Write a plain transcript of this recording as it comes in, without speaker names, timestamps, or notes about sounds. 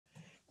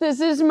This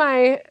is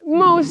my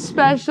most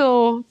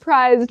special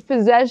prized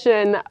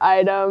possession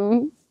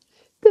item.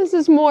 This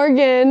is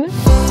Morgan.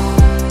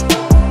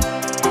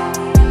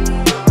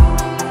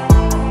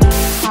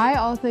 Hi,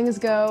 all things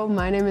go.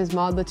 My name is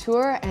Maude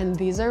Latour, and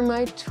these are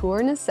my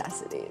tour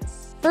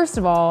necessities. First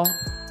of all,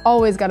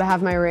 always gotta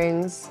have my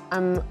rings.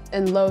 I'm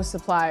in low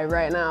supply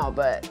right now,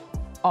 but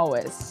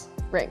always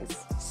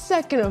rings.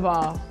 Second of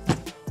all,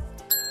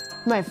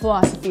 my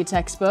philosophy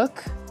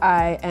textbook.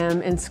 I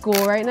am in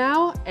school right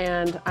now,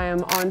 and I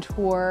am on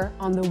tour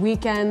on the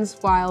weekends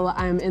while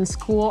I'm in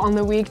school on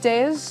the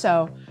weekdays,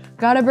 so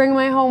gotta bring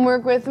my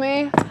homework with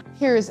me.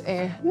 Here's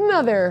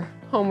another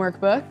homework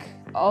book,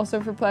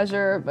 also for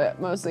pleasure, but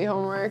mostly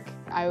homework.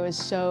 I was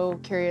so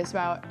curious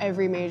about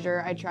every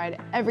major. I tried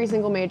every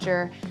single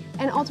major,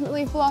 and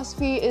ultimately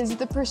philosophy is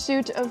the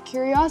pursuit of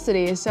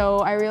curiosity, so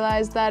I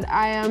realized that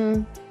I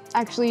am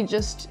actually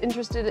just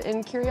interested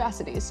in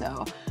curiosity,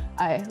 so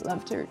I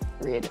love to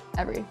read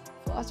every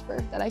philosopher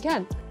that I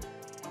can.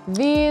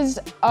 These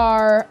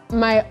are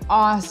my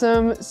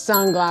awesome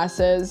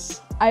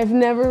sunglasses. I've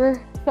never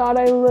thought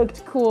I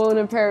looked cool in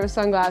a pair of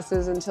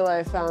sunglasses until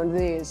I found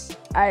these.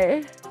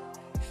 I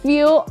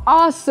feel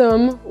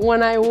awesome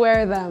when I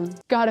wear them.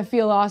 Gotta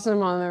feel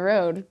awesome on the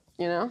road,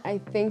 you know? I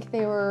think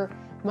they were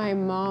my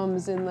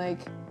mom's in like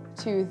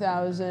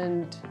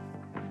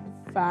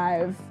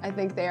 2005. I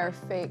think they are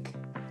fake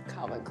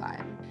Calvin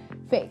Klein.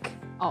 Fake,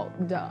 oh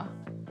duh.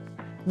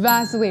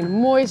 Vaseline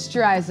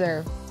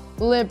moisturizer,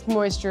 lip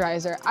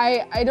moisturizer.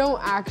 I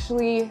don't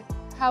actually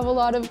have a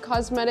lot of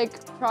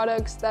cosmetic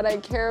products that I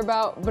care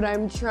about, but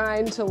I'm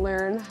trying to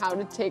learn how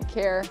to take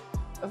care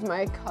of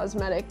my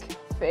cosmetic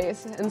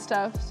face and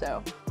stuff,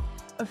 so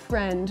a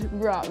friend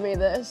brought me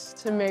this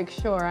to make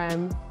sure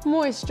I'm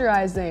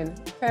moisturizing.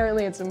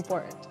 Apparently it's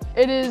important.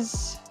 It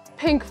is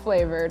pink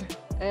flavored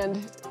and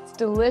it's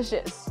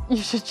delicious. You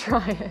should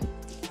try it.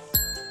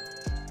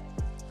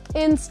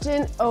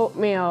 Instant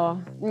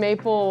oatmeal,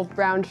 maple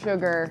brown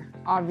sugar,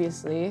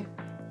 obviously.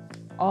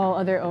 All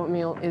other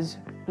oatmeal is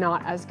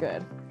not as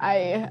good.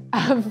 I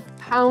have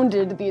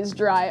pounded these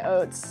dry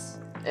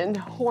oats in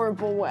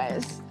horrible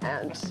ways,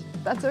 and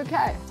that's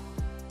okay.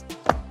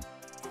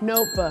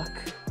 Notebook.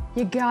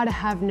 You gotta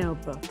have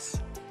notebooks.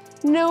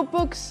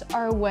 Notebooks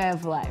are a way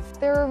of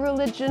life. They're a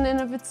religion in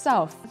of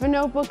itself. If a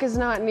notebook is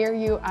not near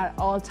you at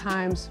all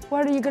times,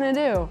 what are you gonna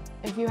do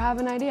if you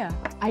have an idea?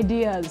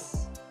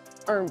 Ideas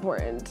are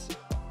important.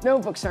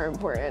 Notebooks are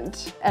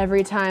important.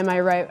 Every time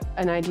I write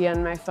an idea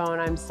on my phone,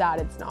 I'm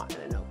sad it's not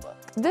in a notebook.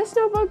 This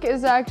notebook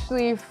is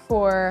actually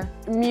for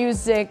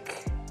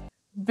music,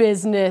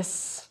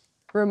 business,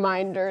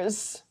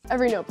 reminders.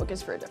 Every notebook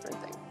is for a different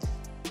thing.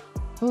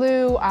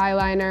 Blue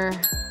eyeliner.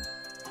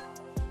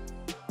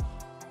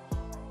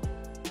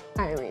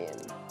 I mean,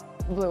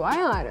 blue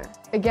eyeliner.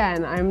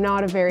 Again, I'm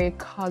not a very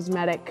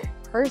cosmetic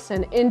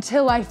person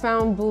until I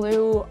found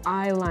blue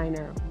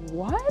eyeliner.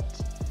 What?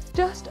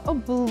 Just a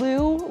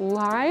blue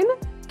line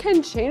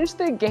can change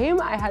the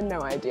game? I had no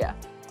idea.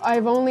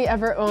 I've only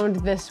ever owned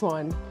this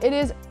one. It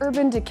is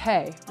Urban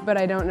Decay, but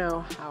I don't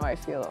know how I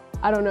feel.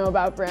 I don't know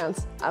about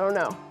brands. I don't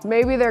know.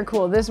 Maybe they're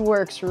cool. This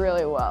works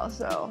really well,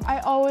 so.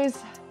 I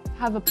always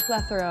have a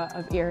plethora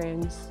of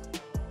earrings.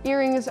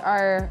 Earrings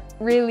are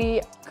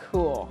really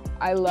cool.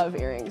 I love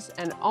earrings,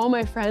 and all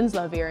my friends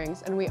love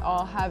earrings, and we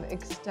all have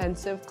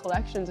extensive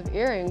collections of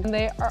earrings, and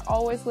they are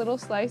always little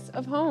slice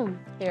of home.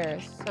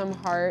 Here's some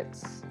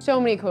hearts. So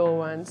many cool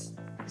ones.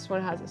 This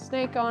one has a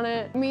snake on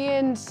it. Me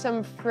and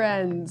some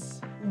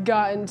friends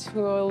got into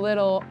a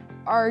little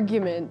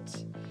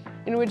argument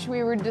in which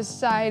we were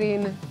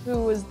deciding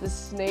who was the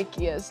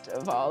snakiest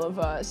of all of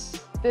us.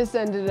 This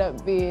ended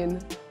up being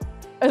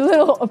a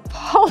little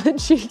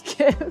apology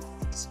gift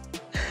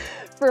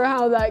for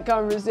how that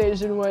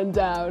conversation went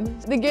down.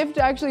 The gift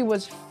actually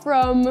was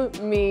from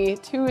me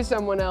to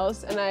someone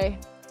else, and I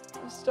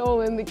have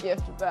stolen the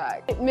gift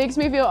back. It makes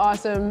me feel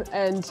awesome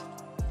and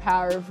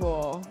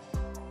powerful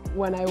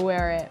when I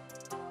wear it.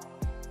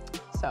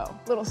 So,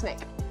 little snake.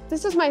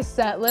 This is my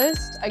set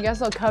list. I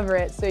guess I'll cover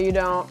it so you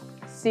don't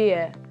see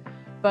it,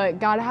 but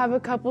gotta have a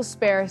couple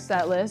spare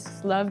set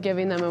lists. Love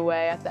giving them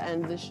away at the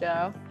end of the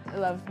show. I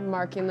love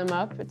marking them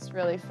up. It's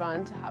really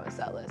fun to have a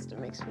set list. It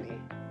makes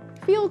me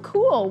feel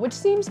cool, which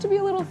seems to be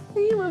a little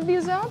theme of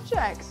these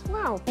objects.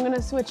 Wow. I'm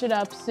gonna switch it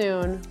up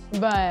soon,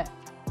 but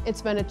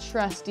it's been a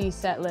trusty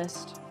set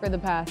list for the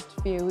past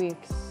few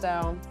weeks,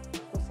 so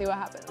we'll see what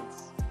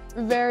happens.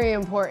 Very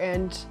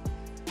important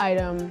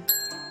item,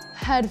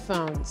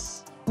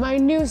 headphones. My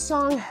new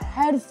song,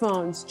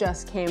 Headphones,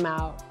 just came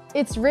out.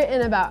 It's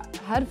written about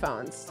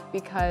headphones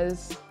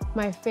because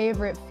my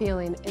favorite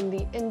feeling in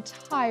the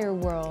entire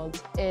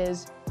world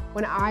is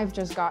when I've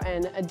just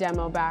gotten a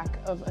demo back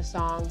of a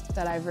song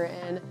that I've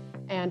written,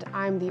 and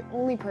I'm the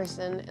only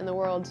person in the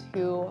world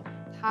who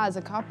has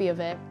a copy of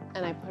it,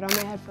 and I put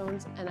on my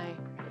headphones and I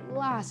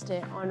blast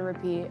it on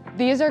repeat.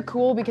 These are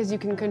cool because you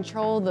can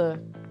control the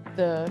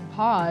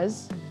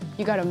pause.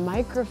 You got a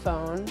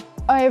microphone.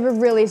 I have a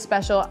really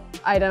special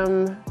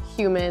item,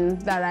 human,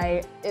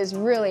 that is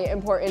really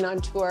important on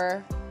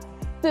tour.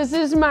 This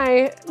is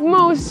my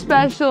most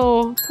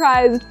special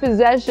prized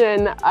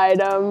possession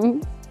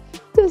item.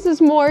 This is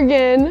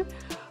Morgan,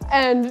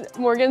 and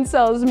Morgan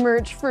sells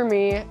merch for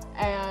me,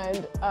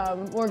 and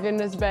Morgan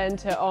has been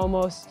to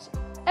almost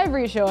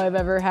every show I've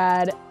ever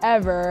had,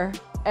 ever.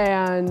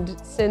 And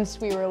since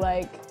we were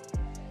like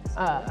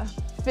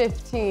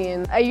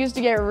 15, I used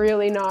to get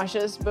really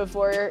nauseous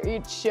before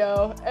each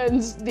show,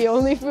 and the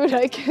only food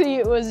I could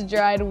eat was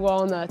dried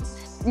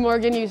walnuts.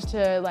 Morgan used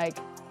to like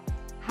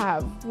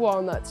have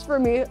walnuts for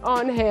me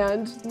on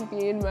hand,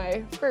 being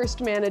my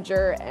first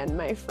manager and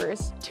my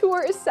first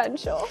tour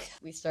essential.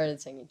 We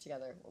started singing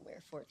together when we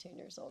were 14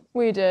 years old.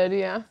 We did,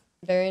 yeah.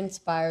 Very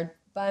inspired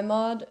by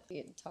Maude. We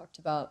had talked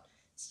about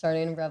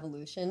starting a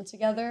revolution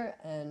together,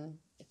 and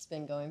it's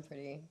been going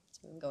pretty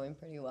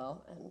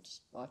well. And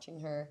watching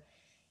her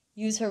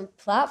use her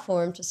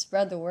platform to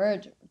spread the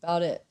word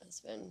about it has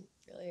been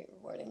really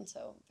rewarding.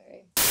 So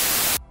very.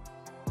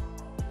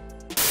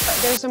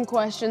 There's some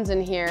questions in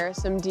here,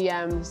 some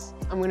DMs.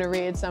 I'm gonna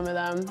read some of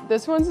them.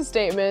 This one's a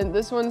statement.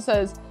 This one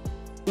says,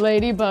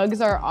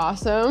 ladybugs are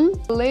awesome.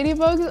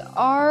 Ladybugs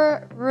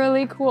are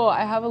really cool.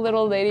 I have a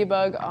little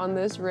ladybug on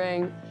this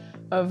ring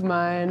of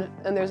mine,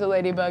 and there's a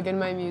ladybug in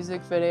my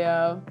music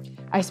video.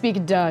 I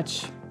speak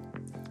Dutch,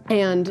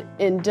 and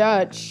in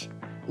Dutch,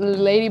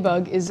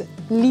 ladybug is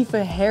lieve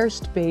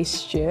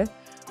herfstbeestje,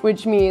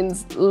 which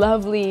means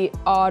lovely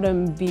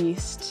autumn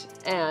beast,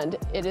 and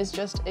it is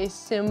just a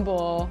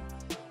symbol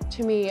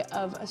to me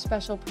of a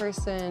special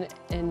person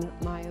in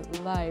my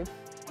life.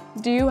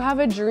 Do you have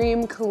a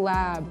dream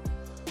collab?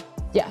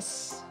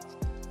 Yes.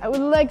 I would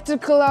like to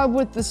collab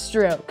with The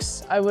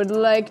Strokes. I would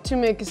like to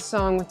make a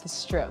song with The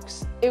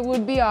Strokes. It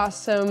would be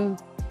awesome.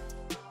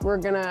 We're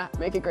gonna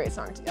make a great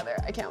song together.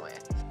 I can't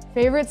wait.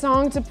 Favorite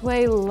song to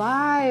play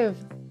live?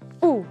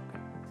 Ooh,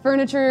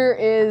 Furniture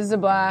is a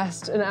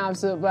blast, an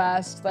absolute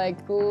blast. Like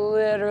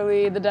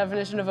literally the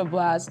definition of a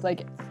blast.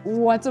 Like,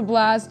 what's a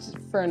blast?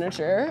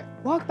 Furniture.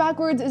 Walk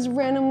Backwards is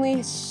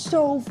randomly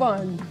so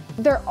fun.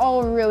 They're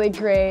all really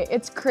great.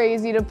 It's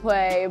crazy to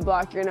play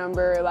Block Your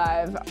Number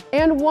live.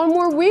 And One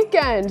More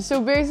Weekend.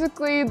 So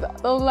basically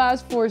the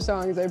last 4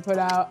 songs I put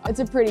out. It's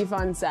a pretty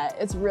fun set.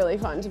 It's really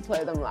fun to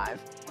play them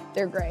live.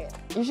 They're great.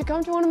 You should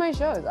come to one of my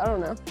shows, I don't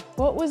know.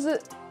 What was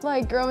it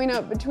like growing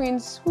up between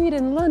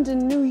Sweden, London,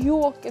 New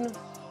York, and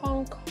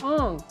Hong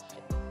Kong?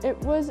 It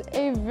was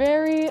a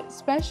very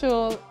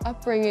special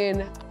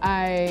upbringing.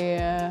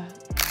 I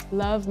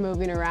love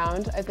moving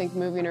around. I think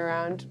moving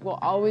around will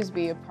always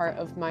be a part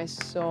of my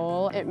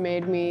soul. It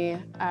made me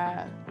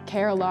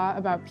care a lot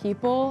about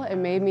people. It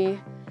made me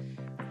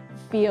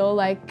feel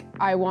like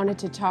I wanted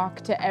to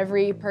talk to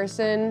every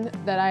person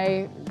that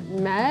I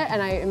met,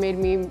 and it made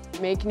me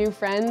make new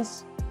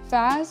friends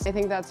fast. I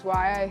think that's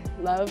why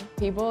I love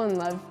people and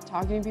love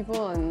talking to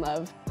people and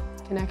love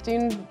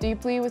connecting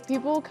deeply with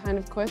people kind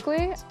of quickly.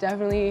 It's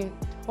definitely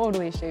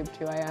totally shaped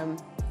who I am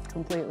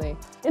completely.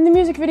 In the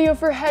music video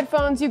for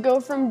Headphones, you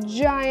go from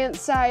giant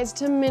size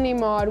to mini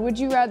Maude. Would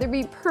you rather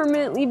be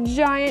permanently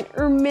giant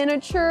or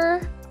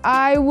miniature?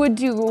 I would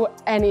do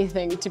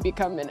anything to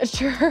become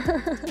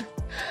miniature.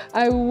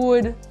 I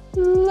would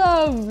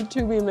love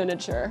to be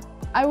miniature.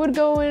 I would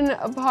go in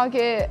a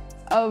pocket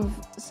of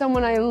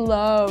someone I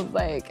love.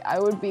 Like, I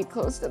would be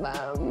close to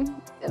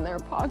them in their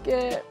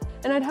pocket.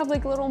 And I'd have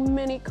like a little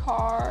mini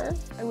car.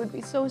 I would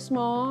be so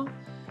small.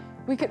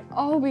 We could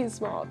all be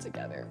small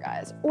together,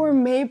 guys. Or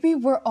maybe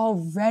we're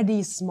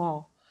already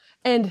small.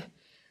 And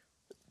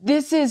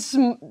this is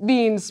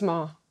being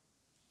small.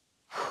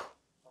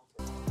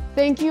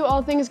 Thank you,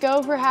 All Things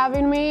Go, for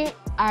having me.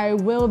 I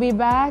will be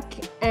back,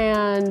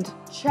 and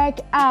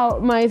check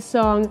out my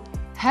song,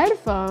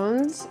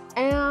 Headphones,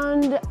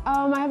 and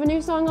I have a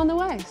new song on the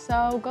way,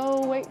 so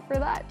go wait for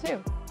that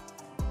too.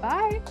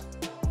 Bye.